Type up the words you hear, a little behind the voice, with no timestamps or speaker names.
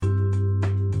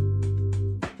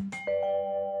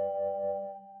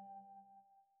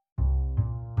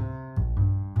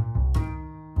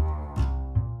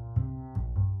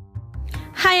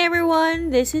Hi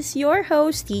everyone, this is your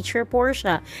host, Teacher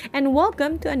Portia, and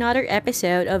welcome to another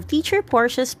episode of Teacher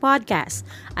Portia's podcast,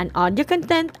 an audio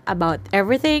content about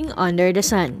everything under the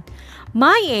sun.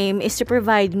 My aim is to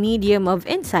provide medium of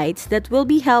insights that will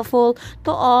be helpful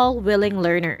to all willing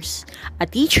learners. A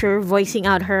teacher voicing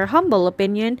out her humble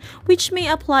opinion which may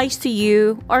apply to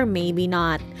you or maybe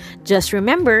not. Just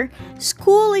remember,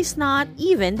 school is not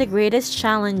even the greatest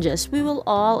challenges we will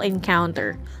all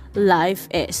encounter. Life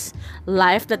is.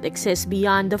 Life that exists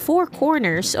beyond the four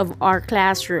corners of our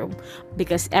classroom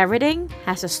because everything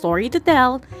has a story to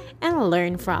tell and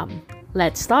learn from.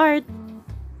 Let's start!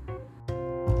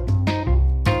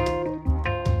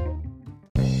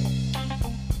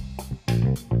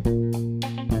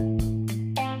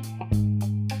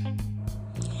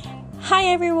 Hi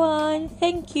everyone!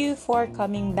 Thank you for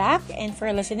coming back and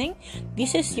for listening.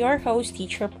 This is your host,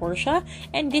 Teacher Portia,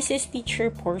 and this is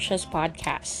Teacher Portia's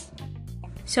podcast.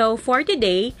 So for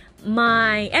today,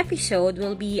 my episode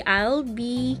will be I'll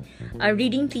be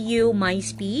reading to you my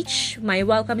speech, my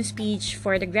welcome speech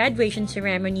for the graduation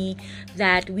ceremony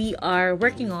that we are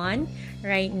working on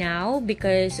right now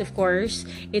because of course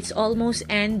it's almost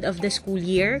end of the school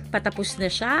year. Patapos na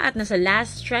siya at nasa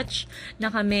last stretch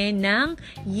na kami ng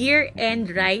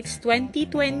year-end rites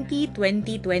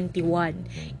 2020-2021.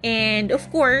 And of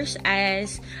course,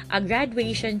 as a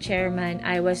graduation chairman,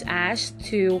 I was asked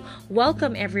to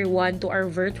welcome everyone to our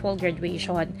virtual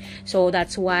graduation. So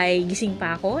that's why gising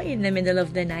pa ako in the middle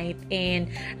of the night. And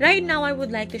right now, I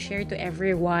would like to share to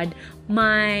everyone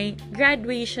my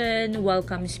graduation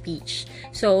welcome speech.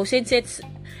 So since it's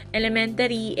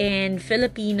elementary and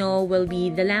Filipino will be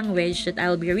the language that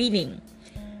I'll be reading.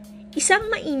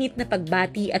 Isang mainit na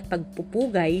pagbati at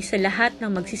pagpupugay sa lahat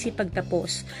ng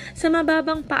magsisipagtapos sa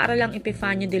mababang paaralang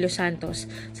Epifanio de los Santos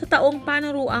sa taong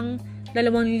panuruang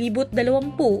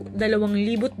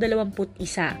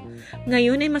 2020-2021.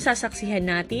 Ngayon ay masasaksihan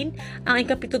natin ang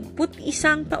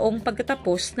ika-71 taong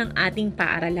pagtatapos ng ating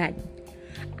paaralan.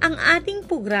 Ang ating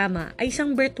programa ay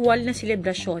isang virtual na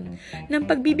selebrasyon ng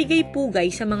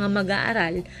pagbibigay-pugay sa mga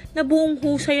mag-aaral na buong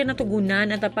husay na natugunan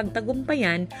at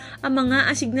napagtagumpayan ang mga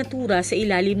asignatura sa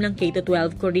ilalim ng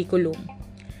K-12 curriculum.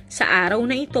 Sa araw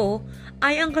na ito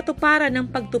ay ang katuparan ng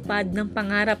pagtupad ng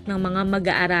pangarap ng mga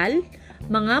mag-aaral,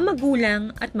 mga magulang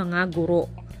at mga guro.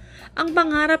 Ang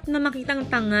pangarap na makitang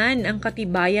tangan ang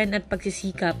katibayan at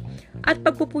pagsisikap at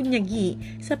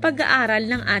pagpupunyagi sa pag-aaral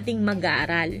ng ating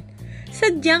mag-aaral.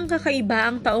 Sadyang kakaiba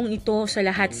ang taong ito sa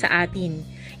lahat sa atin.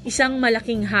 Isang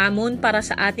malaking hamon para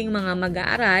sa ating mga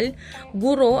mag-aaral,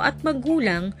 guro at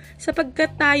magulang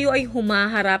sapagkat tayo ay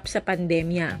humaharap sa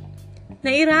pandemya.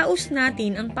 Nairaos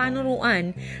natin ang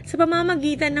panuruan sa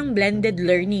pamamagitan ng blended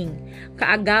learning.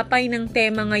 Kaagapay ng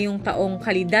tema ngayong taong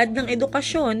kalidad ng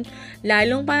edukasyon,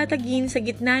 lalong patatagin sa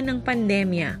gitna ng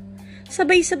pandemya.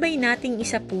 Sabay-sabay nating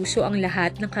isapuso ang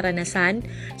lahat ng karanasan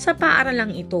sa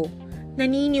paaralang ito.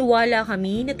 Naniniwala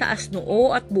kami na taas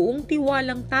noo at buong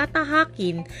tiwalang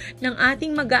tatahakin ng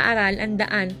ating mag-aaral ang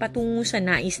daan patungo sa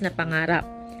nais na pangarap.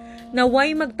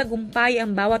 Naway magtagumpay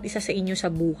ang bawat isa sa inyo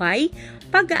sa buhay,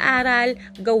 pag-aaral,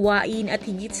 gawain at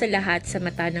higit sa lahat sa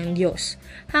mata ng Diyos.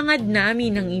 Hangad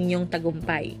namin ang inyong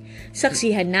tagumpay.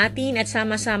 Saksihan natin at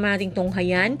sama-sama nating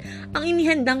tunghayan ang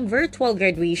inihandang virtual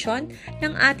graduation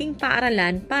ng ating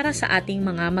paaralan para sa ating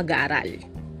mga mag-aaral.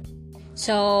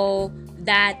 So,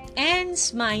 that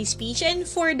ends my speech. And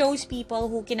for those people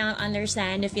who cannot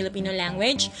understand the Filipino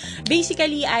language,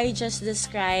 basically I just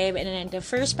described, and in the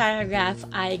first paragraph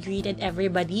I greeted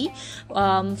everybody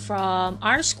from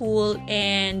our school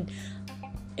and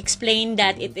explained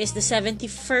that it is the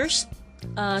 71st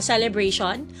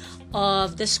celebration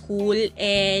of the school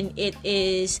and it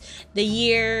is the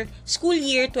school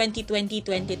year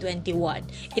 2020-2021.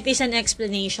 It is an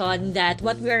explanation that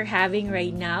what we are having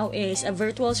right now is a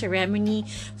virtual ceremony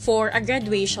for a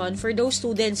graduation for those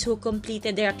students who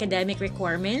completed their academic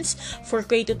requirements for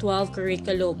K-12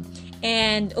 curriculum.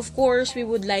 And of course, we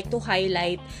would like to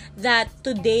highlight that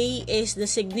today is the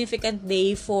significant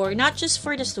day for not just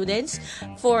for the students,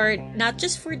 not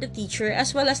just for the teacher,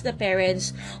 as well as the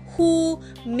parents who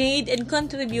made and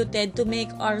contributed to make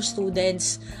our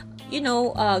students,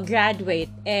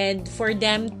 graduate and for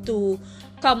them to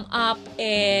come up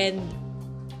and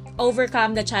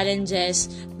overcome the challenges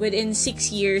within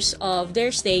 6 years of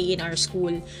their stay in our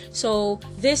school. So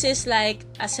this is like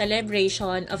a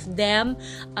celebration of them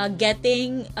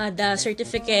getting the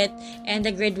certificate and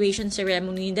the graduation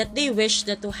ceremony that they wish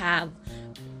to have.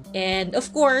 And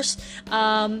of course,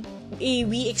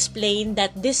 we explained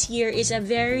that this year is a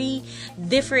very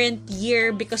different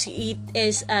year because it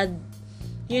is a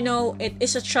it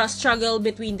is a trust struggle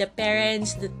between the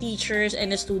parents, the teachers,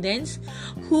 and the students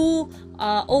who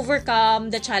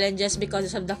overcome the challenges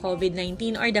because of the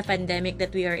COVID-19 or the pandemic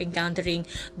that we are encountering.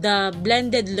 The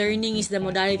blended learning is the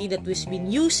modality that was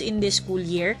been used in this school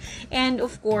year. And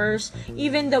of course,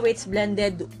 even though it's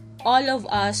blended, all of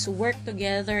us work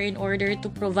together in order to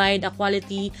provide a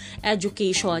quality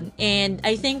education. And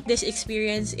I think this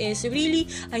experience is really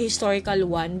a historical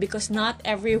one because not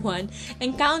everyone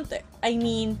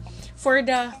for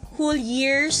the whole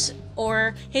years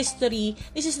or history,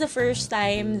 this is the first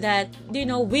time that,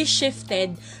 we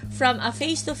shifted from a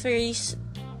face-to-face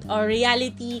or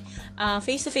reality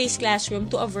face-to-face classroom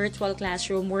to a virtual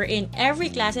classroom wherein every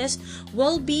classes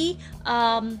will be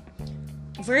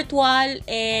virtual,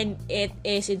 and it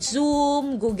is in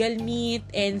Zoom, Google Meet,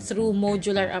 and through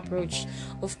modular approach.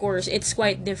 Of course, it's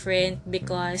quite different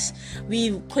because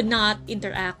we could not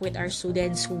interact with our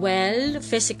students well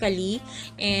physically,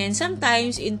 and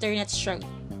sometimes internet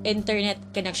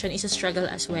connection is a struggle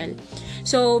as well.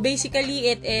 So basically,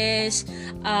 it is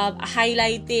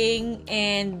highlighting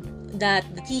and that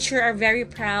the teacher are very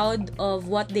proud of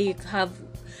what they have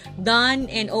done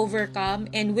and overcome,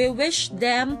 and we wish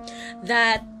them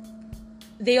that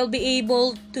they'll be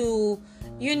able to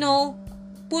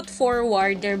put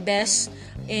forward their best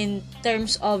in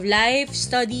terms of life,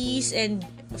 studies, and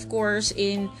of course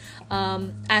in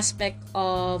aspect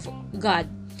of God.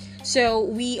 So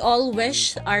we all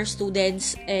wish our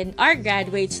students and our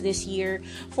graduates this year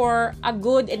for a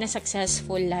good and a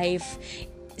successful life.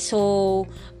 So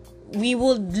we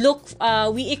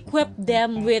equip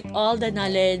them with all the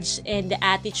knowledge and the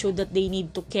attitude that they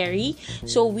need to carry.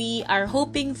 So we are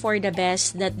hoping for the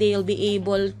best, that they'll be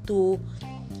able to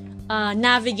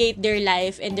navigate their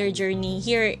life and their journey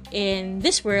here in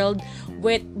this world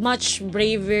with much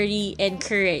bravery and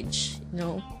courage.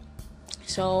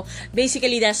 So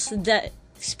basically, that's the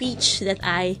speech that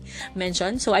I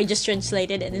mentioned. So I just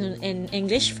translated it in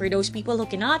English for those people who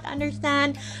cannot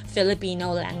understand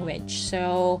Filipino language.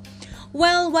 So,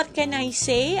 well, what can I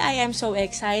say? I am so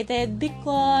excited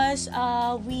because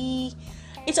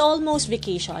it's almost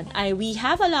vacation. We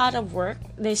have a lot of work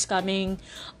this coming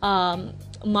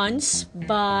months,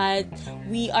 but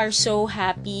we are so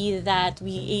happy that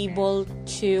we able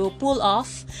to pull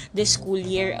off this school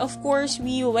year. Of course,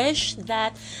 we wish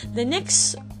that the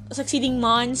next succeeding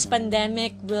months,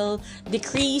 pandemic will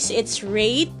decrease its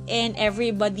rate and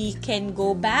everybody can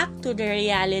go back to the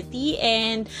reality.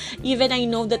 And even I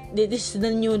know that this is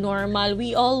the new normal,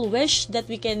 we all wish that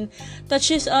we can touch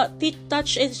each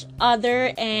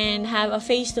other and have a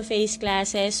face-to-face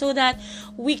classes so that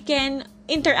we can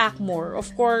interact more.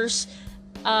 Of course,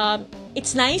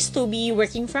 it's nice to be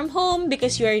working from home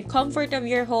because you're in comfort of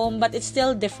your home, but it's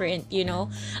still different,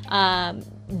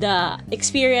 the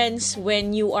experience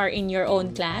when you are in your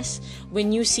own class,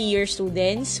 when you see your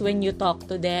students, when you talk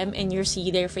to them, and you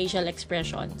see their facial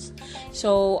expressions.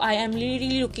 So I am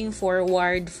really looking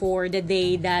forward for the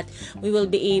day that we will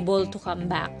be able to come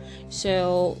back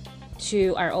to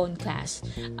our own class.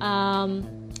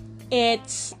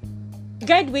 It's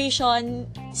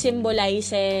graduation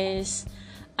symbolizes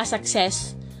a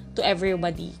success to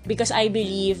everybody because I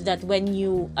believe that when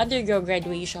you undergo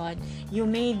graduation, you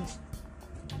made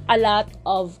a lot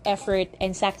of effort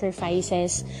and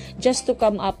sacrifices just to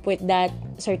come up with that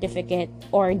certificate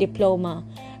or diploma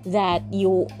that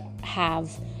you have.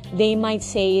 They might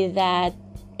say that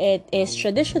it is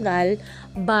traditional,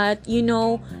 but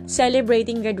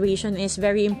celebrating graduation is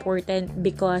very important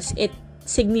because it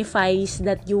signifies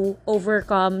that you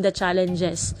overcome the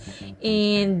challenges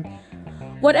in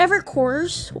whatever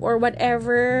course or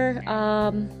whatever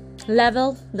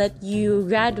level that you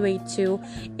graduate to.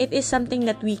 It is something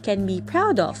that we can be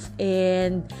proud of.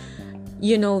 And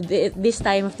this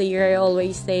time of the year I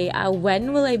always say,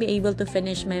 when will I be able to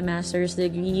finish my master's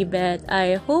degree? But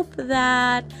I hope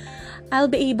that I'll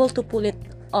be able to pull it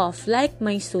off like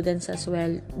my students as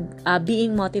well,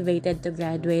 being motivated to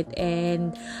graduate.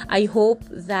 And I hope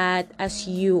that as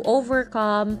you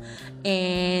overcome,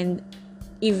 and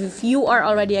if you are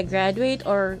already a graduate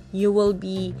or you will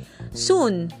be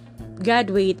soon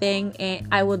graduating, and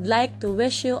I would like to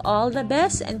wish you all the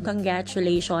best and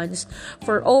congratulations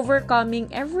for overcoming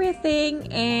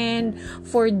everything and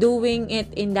for doing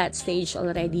it in that stage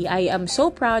already. I am so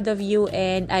proud of you,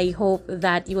 and I hope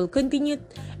that you will continue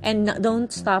and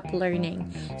don't stop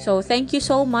learning. So thank you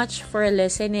so much for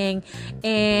listening,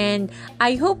 and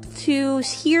I hope to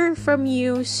hear from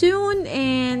you soon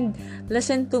and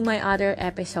listen to my other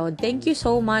episode. Thank you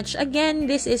so much. Again,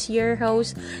 this is your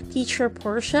host, Teacher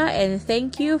Portia, and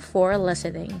thank you for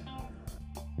listening.